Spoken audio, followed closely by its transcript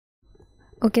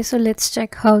Okay, so let's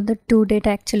check how the toDate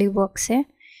actually works here.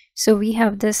 So we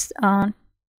have this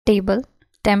table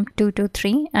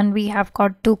temp223 and we have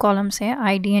got two columns here,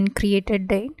 ID and created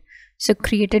date. So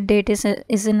created date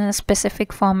is in a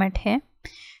specific format here.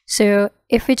 So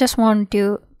if we just want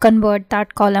to convert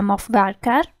that column of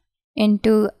varchar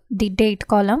into the date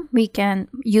column, we can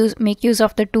make use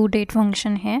of the toDate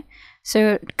function here.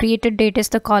 So created date is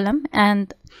the column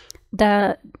and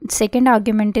the second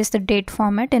argument is the date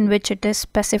format in which it is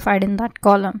specified in that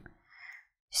column.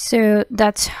 So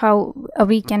that's how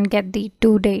we can get the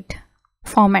toDate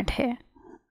format here.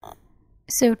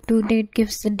 So toDate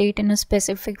gives the date in a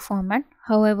specific format.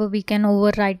 However, we can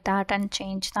override that and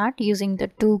change that using the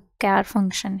toChar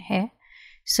function here.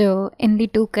 So in the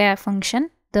toChar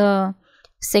function, the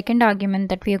second argument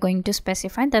that we are going to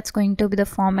specify, that's going to be the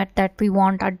format that we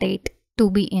want our date to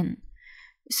be in.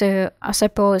 So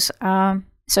suppose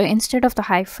so instead of the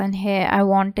hyphen here, I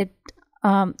wanted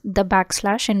the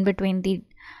backslash in between the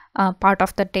part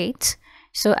of the dates.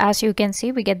 So as you can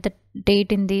see, we get the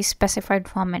date in the specified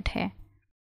format here.